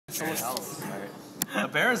someone else. The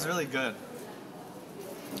bear is really good.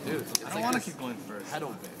 Dude, I don't want to keep going first. Pedo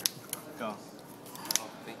bear. Go. I don't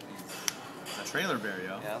think he's... It's a trailer bear, yo.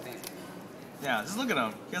 Yeah, I don't think he's... Yeah, just look at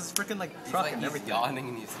him. He has a freaking like He's truck like, and he's everything. yawning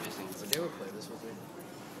and he's fishing. Would you ever play this with me?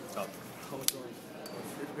 Go. How much money?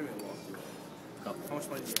 Give me a walkthrough. Go. How much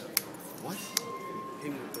money do you have? What? Pay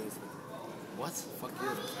me to play this with me. What? Fuck you.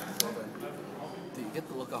 Well then. Dude, you get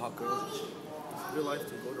to look at hot girls and shit. It's real life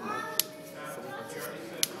to go to my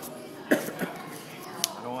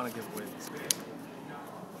I don't want to give away this game.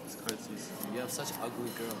 It's currencies. You have such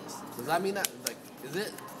ugly girls. Does that mean that, like, is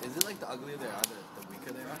it like the uglier they are, the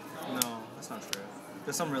weaker they are? No, that's not true.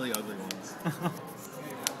 There's some really ugly ones.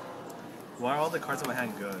 Why are all the cards in my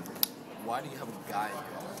hand good? Why do you have a guy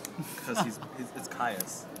here? Because it's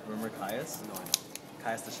Caius. Remember Caius? No, I don't.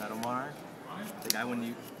 Caius the Shadow Monarch? The guy when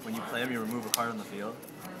you play him, you remove a card on the field.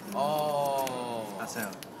 Oh. That's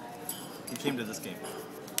him. He came to this game.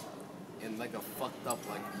 In like a fucked up,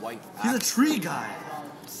 like, white He's a axe. tree guy!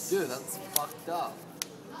 Dude, that's fucked up.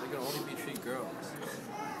 There can only be 3 girls.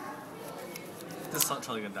 This is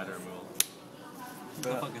totally gonna die to removal. What the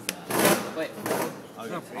fuck is that? Wait. I'll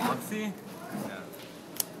Is go. that a proxy?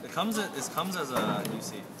 Yeah. It comes as a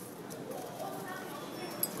UC.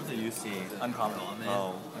 What's a UC? Uncommon.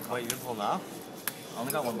 Oh. Wait, you can pull enough? I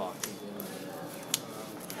only got one box.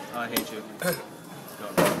 Oh, I hate you. Go.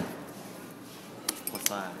 What's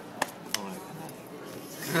that?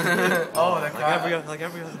 Oh, that card. Like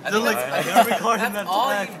every other. Like every card in that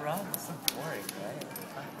deck. run. It's so boring,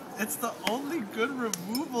 right? It's the only good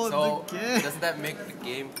removal So, in the game. doesn't that make the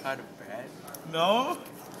game kind of bad? No?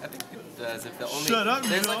 I think it does. If the only Shut up,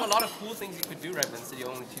 there's Joe. like a lot of cool things you could do, right? But instead you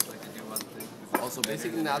only choose like to do one thing. Also,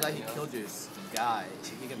 basically, now that he killed your guy,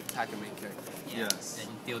 he can attack a main character. Yes.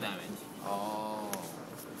 And deal damage. Oh.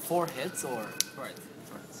 4 hits or? Correct.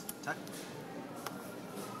 Attack.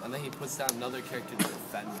 And then he puts down another character to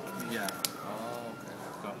defend. Yeah. Oh, okay.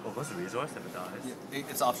 Go. Oh, what's the resource if it dies?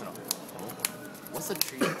 It's optional. What's the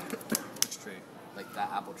tree? Which tree? Like that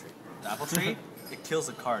apple tree. The apple tree? It kills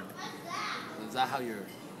a card. Is that how your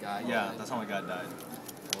guy Yeah, died? that's how my guy died.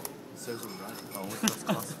 Serves him right. Oh, what's those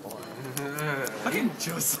cost for? Fucking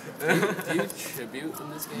Joseph. Do you tribute in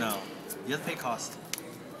this game? No. You have to pay cost.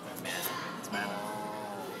 It's mana.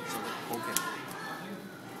 Oh, so like Pokemon.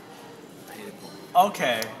 I hated Pokemon.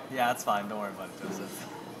 Okay. Yeah, that's fine. Don't worry about it, Joseph.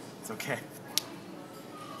 It's okay.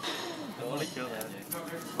 Don't want to kill that.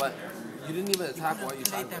 But you didn't even attack while you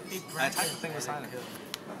signed it. I attacked the thing beside him.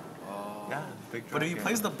 Oh. Yeah, big But if he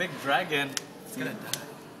plays the big dragon, it's gonna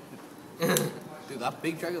die. Dude, that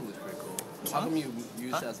big dragon looks pretty cool. How come you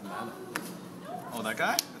use it as mana? oh, that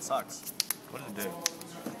guy? It sucks. What does it do?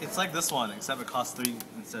 It's like this one, except it costs 3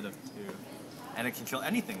 instead of 2. And it can kill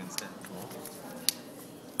anything instead. Do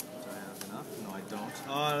I have enough? No, I don't.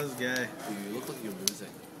 Oh, that was gay. Dude, you look like you're losing.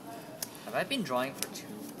 Have I been drawing for two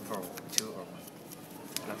or one?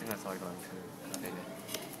 I think that's all going to. Okay.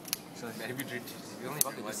 Maybe You only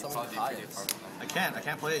Fuck it, do just one, someone you probably hides. far from I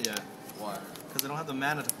can't play it yet. Why? Because I don't have the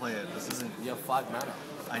mana to play it. This isn't. You have 5 mana.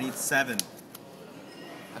 I need 7.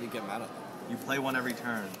 How do you get mana? You play one every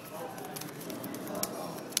turn.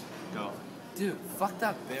 Go. Dude, fuck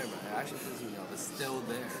that bear, man. It actually pisses me off. It's still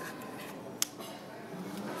there.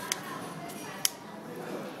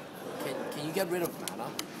 Can you get rid of mana?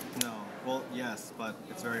 No. Well, yes, but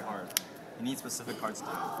it's very hard. You need specific cards to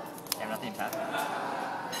do it. You have nothing to tap?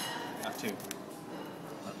 I have 2.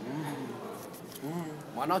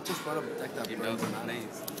 Why not just run a deck that You burns know, mana?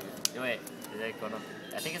 please. Wait, is that going up?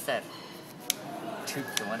 I think it's that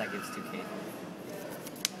the one that gives 2k.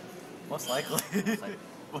 Most likely. Like-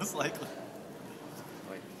 Most likely.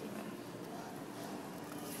 Wait.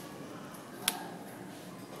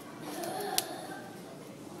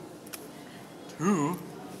 Two?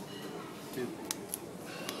 Dude,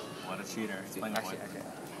 What a cheater. He's playing a Actually, void. okay.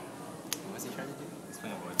 what's he trying to do? He's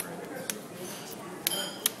playing a void break.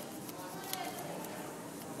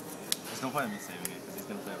 There's no point in me saving it because he's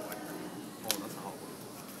gonna play a void break. Oh, that's a hot one.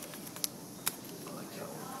 I like that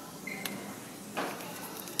one.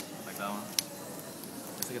 Like that one?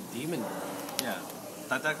 It's like a demon. Yeah.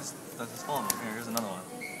 That deck is that's full of them. Here's another one.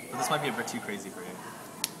 But this might be a bit too crazy for you.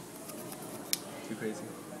 Too crazy?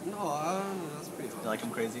 No, that's pretty You hot. like him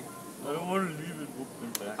crazy? I don't want to leave it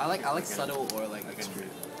open back. I like subtle or like extreme.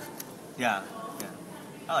 Yeah. Yeah.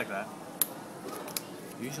 I like that.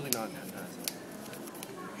 Usually not in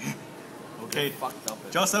hentai. Okay. Fucked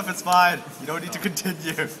up. Joseph, it's fine. You don't need to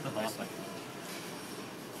continue.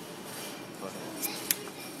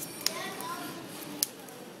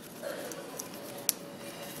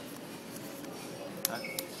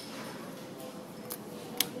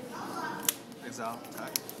 Exile,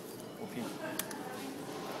 attack. OP.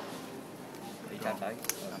 You tap tag?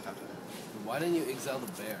 Why didn't you exile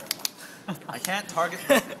the bear? I can't target.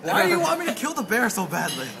 Why do you want me to kill the bear so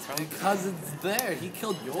badly? Because it's there. He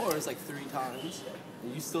killed yours like 3 times,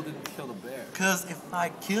 and you still didn't kill the bear. Because if I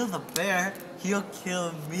kill the bear, he'll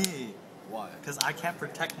kill me. Why? Because I can't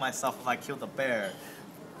protect myself if I kill the bear.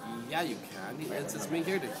 Yeah, you can. It's me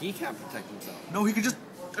here. He can't protect himself. No, he could just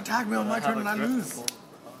attack me on my turn and I lose.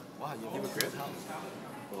 Wow, you have a great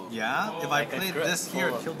health. Yeah? If I played this here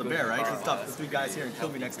and killed the bear, right? He'd stop the 3 guys here and kill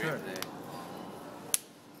me next turn.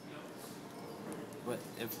 But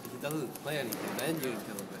if he doesn't play anything, then you can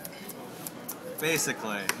kill the bear.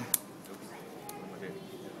 Basically.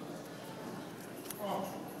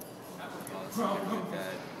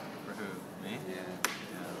 Good. For who? Me?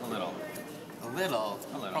 Yeah. A little. A little.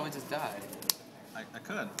 A little. Probably just die. I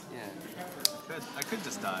could. Yeah. I could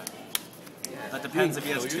just die. Yeah. That depends if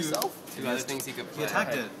he has Kill 2. yourself? Two other things he could play. He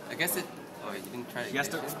attacked it. I guess it. Oh, you didn't try to. He has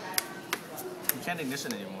to. ignition? You can't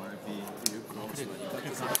ignition anymore if he.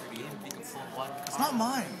 What? It's not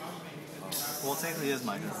mine. Well, technically it is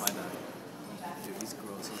mine. It's my die. Dude, he's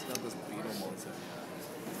gross. He's got this beetle monster.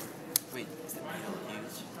 Wait, is the beetle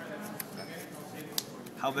huge?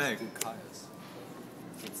 How big? Dude, Caius.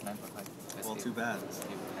 It's 9.5. Well, too bad.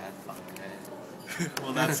 Too bad. Fuck man.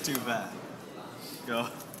 Well, that's too bad. Go.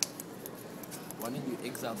 Why didn't you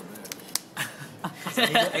exile the bear? I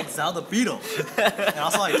need to exile the beetle. And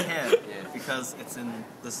also I can't because it's in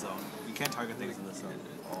this zone. You can't target things in this zone.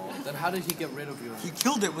 Oh, then how did he get rid of you? He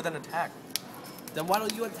killed it with an attack. Then why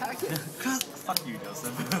don't you attack it? Cause fuck you,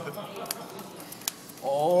 Joseph.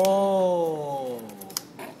 Oh.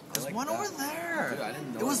 There's like one that. over there. Dude, I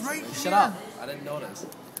didn't know. It was right here. Shut up. I didn't notice.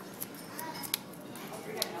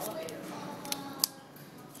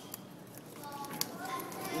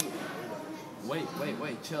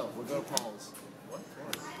 Wait, chill. We'll go to Paul's. What?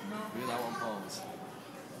 Maybe that one Paul's.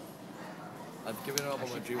 I've given it up on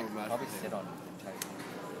my dream of Probably match. sit on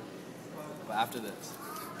But after this.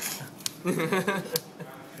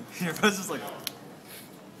 Your friend's just like,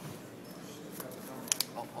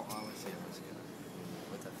 Oh, I want to see it.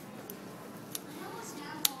 What's that?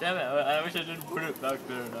 Damn it, I wish I didn't put it back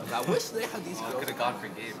there enough. I wish they had these Oh, girls. could have gone for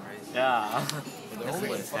game, right? Yeah. They're only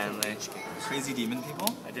like Stanley. fucking crazy demon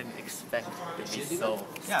people? I didn't expect to be She a so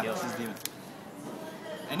Yeah, skilled. she's demon.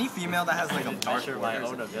 Any female that has like a I dark measure my borders-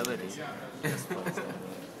 own ability.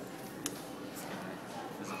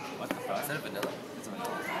 What the fuck? Is that a vanilla?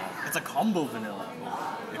 It's a combo vanilla.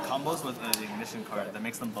 It combos with an ignition card that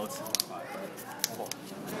makes them both super hot. That's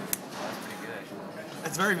pretty good, actually.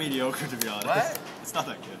 It's very mediocre to be honest. What? It's not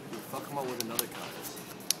that good. fuck him up with another Caius.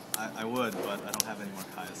 I would, but I don't have any more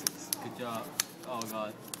Caiuses. Good job. Oh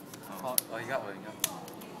god. Oh, you got one. You got one.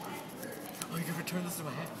 Oh, you can return this to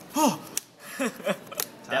my hand. Oh!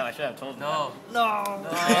 Damn, I should have told him. No. No.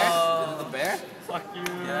 Bear? The bear? Fuck you.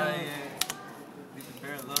 Yeah. Leave the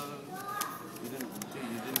bear alone. You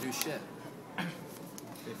didn't do shit.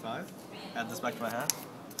 Okay, 5. Add this back to my hand.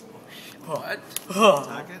 What?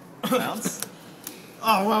 Attack it. Bounce.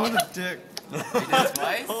 Oh wow, what a dick. You did it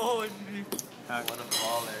twice? Oh, Attack. What a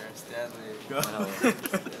baller. Stanley. Go. Stanley,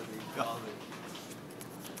 baller.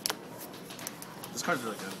 This card's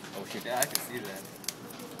really good. Oh shit. Yeah, I can see that.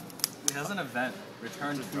 It has an event.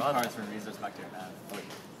 Return 2 draw cards that. from reserves back to your hand.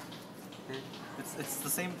 Hmm? It's the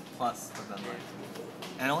same plus, but then like,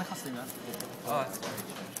 and it only costs 3 mana. Oh, that's very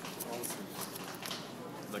true.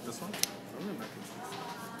 Like this one?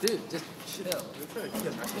 Dude, just chill.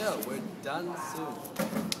 Chill. We're done soon.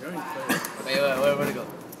 You're already playing. Wait, where'd it go?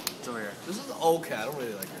 It's over here. This is okay. I don't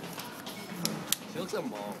really like her. She looks like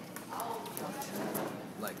mom.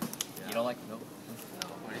 Like, yeah. You don't like milk?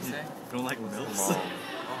 What did you say? You don't like milks? Oh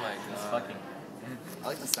my It's god. fucking. I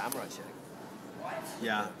like the samurai chick.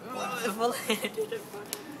 Yeah. If only I did it.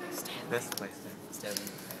 Best place there.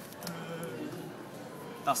 Stanley.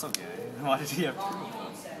 That's okay. Why did he have 2 of them?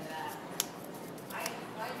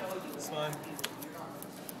 It's fine.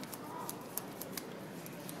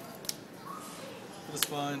 It's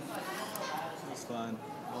fine. It's fine.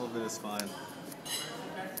 All of it is fine.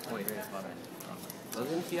 Wait, here's mother.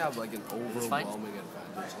 Doesn't he have like an fine? overwhelming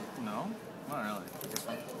advantage? No? Not really.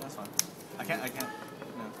 That's fine. I can't. No,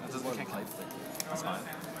 that doesn't. One Can't life count. thing. That's fine.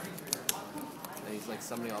 And he's like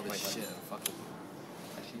summoning all this Wait, what? shit. Fucking.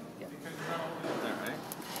 Actually, yeah. There, right?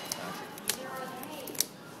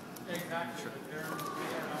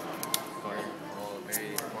 Oh, very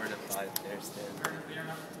mortified there, Stanley.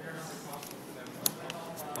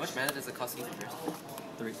 How much mana does it cost you first?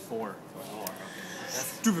 3, 4. That's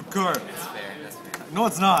Stupid card. fair. That's fair. No,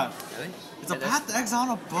 it's not. Really? It's a path to exile on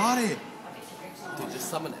a body. Dude, just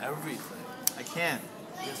summon everything. I can't.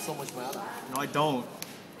 You have so much mana. No, I don't.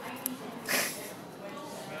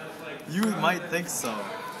 You might think so,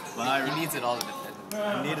 but He needs it all to defend.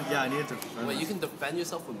 I needed to. Wait, you can defend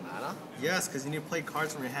yourself with mana? Yes, because you need to play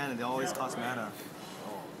cards from your hand, and they always cost mana.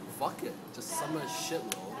 Oh, fuck it. Just summon a shitload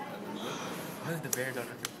and then Why did the bear don't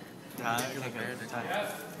have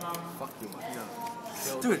fuck you,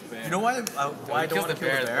 man. Dude, you know why I don't want to kill the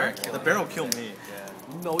bear? The bear will kill me.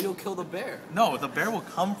 No, you'll kill the bear. No, the bear will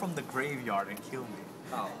come from the graveyard and kill me.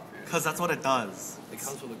 How? Because that's what it does. It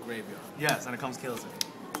comes from the graveyard. Yes, and it comes kills me.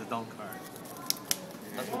 It's a dumb card.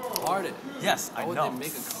 That's retarded. Yes, Why I would know. they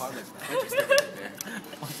make a card like that?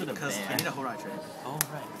 What's it a Because I bear? need a Horai trade. Oh,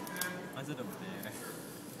 right. Why is it a bear?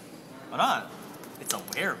 Why not? It's a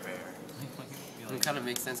werebear. It kind of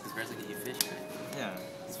makes sense because bears like eat fish, right? Yeah,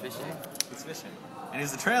 It's fishing. it's fishing. And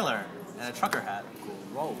he's a trailer and a trucker hat.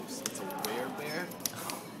 Gross. It's a werebear.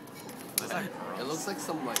 What's that? It looks like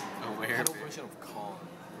some like A ghetto werebear. version of Kong.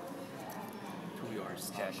 2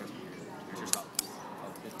 yards. Yeah, sure. Sure, stop.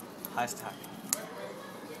 Highest attack.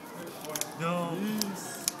 No.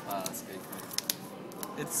 Wow, that's good.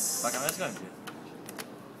 It's. Fuck, I'm just going to.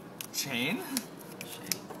 Chain?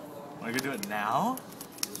 Shit. Want to go do it now?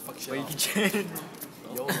 Fuck shit Wait, you up. can chain.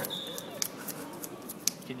 YOLO.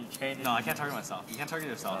 Can you chain it? No, I can't target myself. You can't target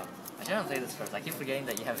yourself. I shouldn't play this first. I keep forgetting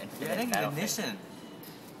that you have You're infinite getting battle ignition.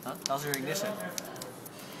 Huh? That was your ignition.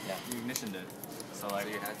 Yeah. You ignitioned it. So Why like,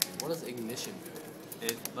 do you have to? What does ignition do?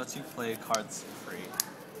 it lets you play cards free.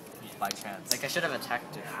 By chance. Like I should have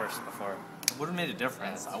attacked it first before. It would have made a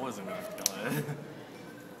difference. I wasn't gonna kill it.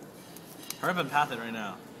 Hurry up and path it right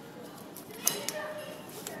now.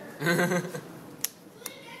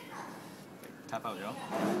 Tap out, yo.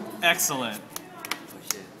 Excellent. Oh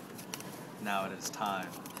shit. Now it is time.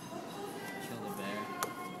 Kill the bear.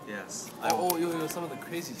 Yes. Oh, yo, some of the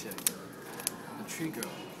crazy chick. The tree girl.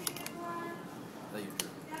 That you drew.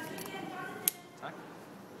 Attack.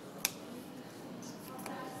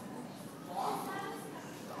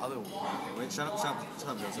 The other one. Okay, wait, shut up, You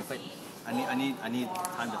Joseph. played. I need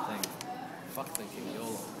time to think. Fuck thinking,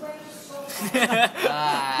 YOLO.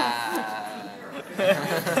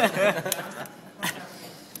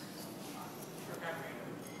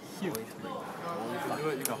 You can do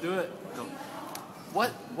it, you can do it. Go. What?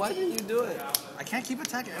 Why didn't you do it? I can't keep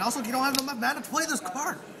attacking, and also you don't have enough mana to play this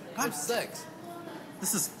card. God, I'm 6.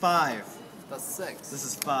 this is 5. That's 6. This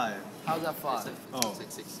is 5. How's that 5? Oh, It's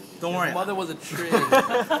like 16. don't worry. Your mother was a tree.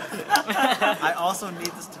 I also need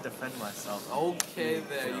this to defend myself. Okay,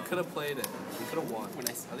 there. You could have played it. You could have won.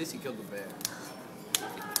 At least you killed the bear.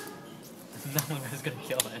 No one is gonna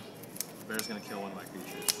kill it. Bear's gonna kill one of my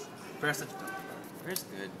creatures. Bear's such a dumb. Bear's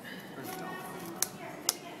good. Bear's dumb.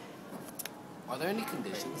 Are there any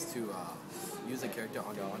conditions to use a character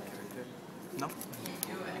on your own character? No.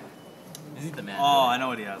 Is he the man? Oh, I know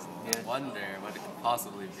what he has. I wonder what it could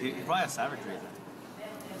possibly He be. probably has savagery then.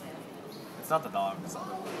 It's not the dog, it's the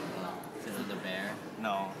other one. Is it the bear?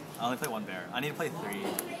 No, I only play one bear. I need to play 3.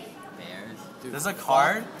 Bears? Dude, There's a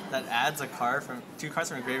card that adds a card from 2 cards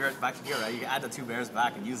from your graveyard back to here, right? You can add the 2 bears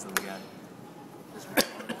back and use them again.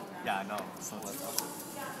 Yeah, I know. So it's so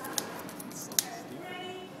stupid.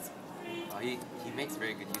 Oh, he makes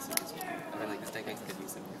very good use of his charge. I mean, like, this deck makes good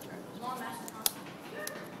use of your charge.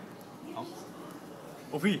 Oh.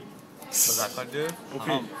 OP. What's that card do? OP.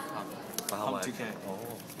 For how Pump much? 2K. Oh.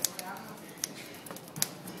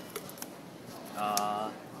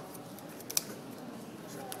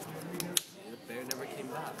 The bear never came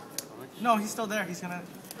back. No, he's still there. He's gonna,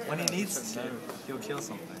 when he needs to, he'll kill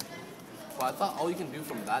something. But I thought all you can do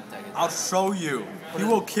from that deck is I'll show you. He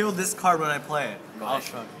will kill this card when I play it. I'll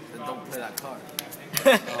show you. then don't play that card. Oh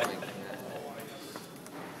my god.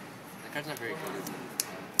 That card's not very good, is it?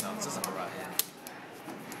 No, it's just a Horai.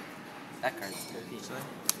 That card's good.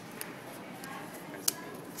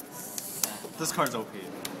 This card's OP.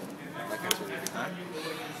 That card's really good. Huh?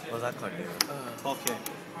 What's that card do? 12K.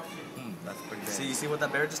 That's pretty good. See, you see what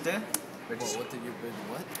that bear just did? Bear just, What did you bid?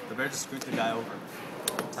 What? the bear just screwed the guy over.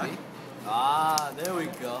 See? Ah, there we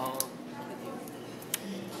go.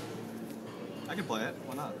 I can play it.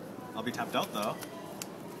 Why not? I'll be tapped out though.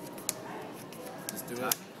 Just do it.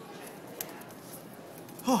 Attack.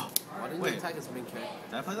 Oh, Why didn't Wait. you attack his main character?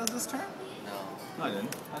 did I play that this turn? No. No, I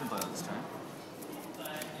didn't. I didn't play that this turn. What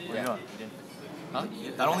are you doing? You didn't. Huh?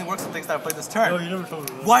 That only works with things that I played this turn. No, you never told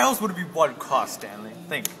me. Why else would it be 1 cost, Stanley?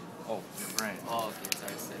 Think. Oh, your brain. Oh, okay,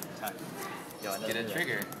 sorry, Sid. Attack. Yo, I Get a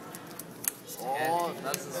trigger. Oh,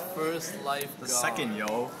 that's his first life The gone. second,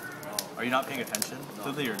 yo. Are you not paying attention?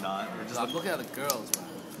 Clearly you're not. You're just I'm looking at the girls, man.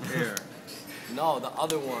 here. No, the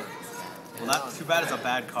other one. Well, that too bad it's a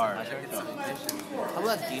bad card. I should get some ignition. How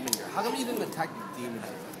about that demon here? How come you didn't attack the demon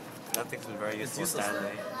here? That thing's been very It's useful, useless.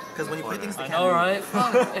 Stanley. Because when you play things, they I can't know, move. right?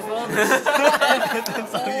 Fuck, if only.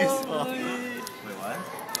 That's so useful. Wait, what?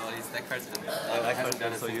 Well, that card's been, that hasn't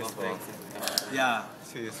done a so single useful. thing since the Yeah,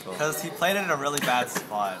 Too useful. because he played it in a really bad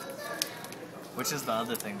spot. Which is the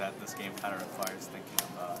other thing that this game kind of requires thinking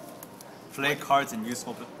about. Play cards in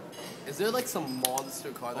useful... Is there like some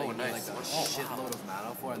monster card that Oh, you need nice. like a shitload of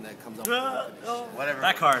mana for and then it comes up Whatever.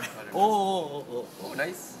 That card. Whatever. Oh.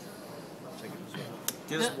 Nice.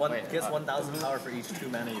 Gives one. Wait, Gives 1,000 power for each 2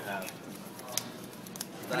 mana you have.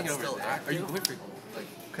 Putting it That's over still there. active? Are you going for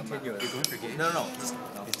Like, Continuous. You're going for game? No. Just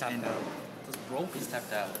He's tapped and- out. it's broken. He's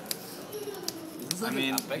tapped out. Is this I like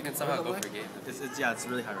mean, an You epic can somehow by the go way? for game. It's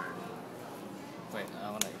really hard. Wait,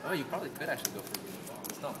 I wanna. Oh, you probably could actually go for game.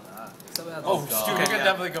 It's not bad. Except it has Oh, a shoot, dog. you Okay, could yeah.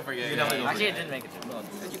 definitely go for game. You definitely go for Actually, it game. didn't make it. No,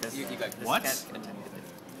 You got this. What? Can't attempt it.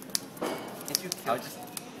 Can't you I kill would just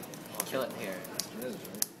kill it here.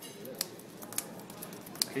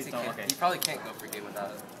 Please don't. Okay. You probably can't go for game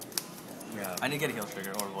without it. Yeah. I need to get a heal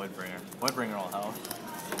trigger or Voidbringer. Voidbringer will help.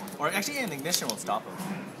 Or actually, an ignition will stop him.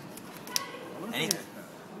 Anything.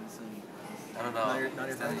 I don't know. Not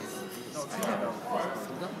your Stanley. It's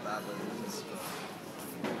not bad, but it's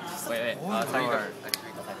Wait. Oh, Attack Lord. first. Actually,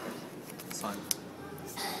 Attack first. It's fine.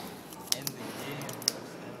 in the game.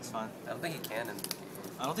 It's fine. I don't think he can in the game.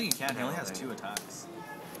 I don't think he can. He only has 2 attacks.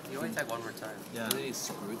 You only attack one more time. Yeah. Is he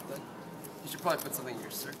screwed then? You should probably put something in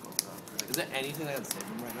your circle. Is there anything that can save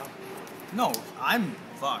him right now? No, I'm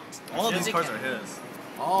fucked. All of Actually, these they cards can- are his.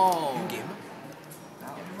 Oh. In game?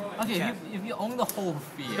 Okay, can't. if you own the whole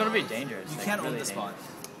field, it's gonna be dangerous. You like, can't own really this spot.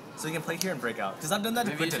 dangerous. So you can play here and break out. Because I've done that to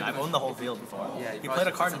Maybe you Quinton. should I've put- owned the whole field before. Yeah, you He probably played a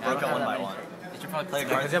should card put and some- broke out one by one. You should probably Play a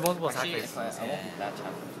put card. Because they have multiple Actually, attack if rates. I own that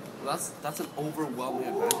chapter. That's an overwhelming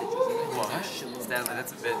advantage, isn't it? What? It's a shitload of Stanley,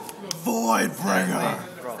 that's a bit.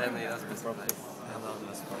 Voidbringer! Stanley, that's a bit nice.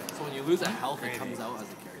 So when you lose a health, it comes out as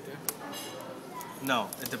a character. No,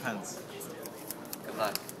 it depends. Good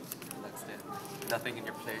luck. Good luck, Stan. Nothing in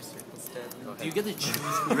your player circle, Stan. Do you get to choose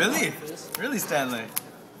who Really? your life is? Really, Stanley?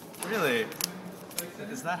 Really?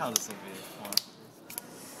 Is that how this will be?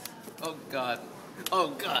 Oh god. Oh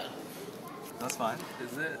god. That's fine.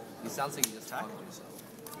 Is it? You sound like you just Attack. talked to yourself.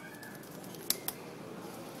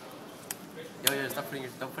 Yo, stop putting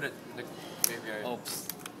your. Don't put it in the graveyard. Oops.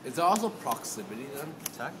 Is there also proximity then?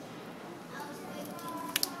 Attack?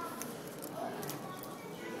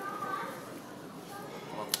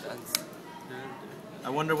 Well, that's. I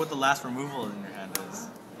wonder what the last removal in your hand is.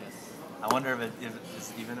 Yes. I wonder if it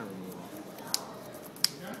is even a removal.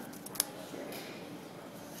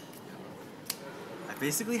 I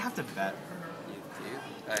basically have to bet. You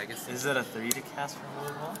do? I guess. Is it a 3 to cast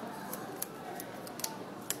removal?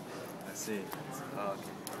 I see. Oh, okay.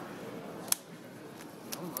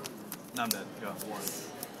 No, I'm dead. Go.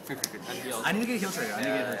 And I need to get a heal trigger. I need to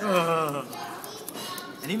get a heal trigger.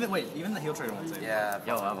 And even the heal trigger won't save. Yeah.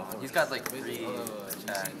 Yo, I'm a He's got like 3 You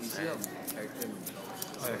attacks. see Right? a character in the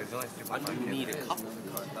Oh, yeah, there's only 3.5 You need a characters. couple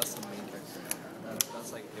of cards. That's the main character.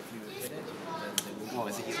 That's like if you hit it, then they move. Oh,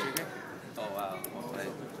 is it heal trigger? Oh wow.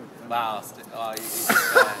 Right. Wow. Oh, you just bad.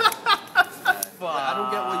 I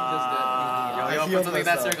don't get what you just did. I Yo, healed put something in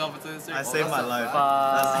that myself. circle. Put something in the circle. I saved my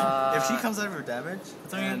life. If she comes out of her damage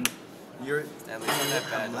and you're Stanley, it's not that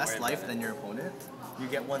bad. have Don't less worry life about than it. your opponent, you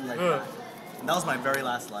get 1 life back. And that was my very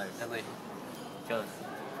last life. Stanley, Kill it.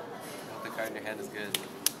 hope the card in your hand is good.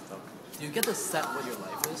 Do you get to set what your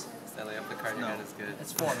life is? Stanley, hope the card in your No. hand is good.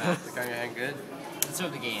 It's 4 mana. The card in your hand good? To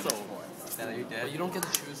serve the game, it's 4. Stanley, you But dead? you don't get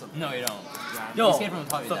to choose something. No, you don't. Yo, He's capable of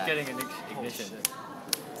probably Stop that. getting ignition.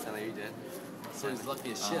 Stanley, you dead? so he's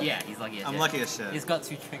lucky as shit. Yeah, he's lucky as I'm shit. lucky as shit. He's got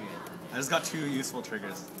 2 triggers. I just got 2 useful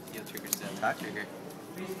triggers. Heal trigger, Stanley. Attack? Trigger.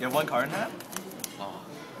 You have 1 card in hand? Oh,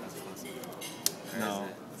 that's close. Where No.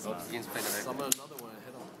 is it? Oops, you can play another. Summon another one and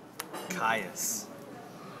hit him. Caius.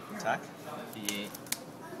 Attack? Yeah.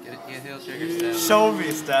 Get a heal trigger, Stanley. Show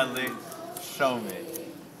me, Stanley. Show me.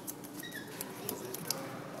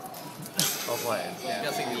 Oh, boy. I'm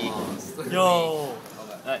guessing you lost. Yo!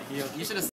 He You should have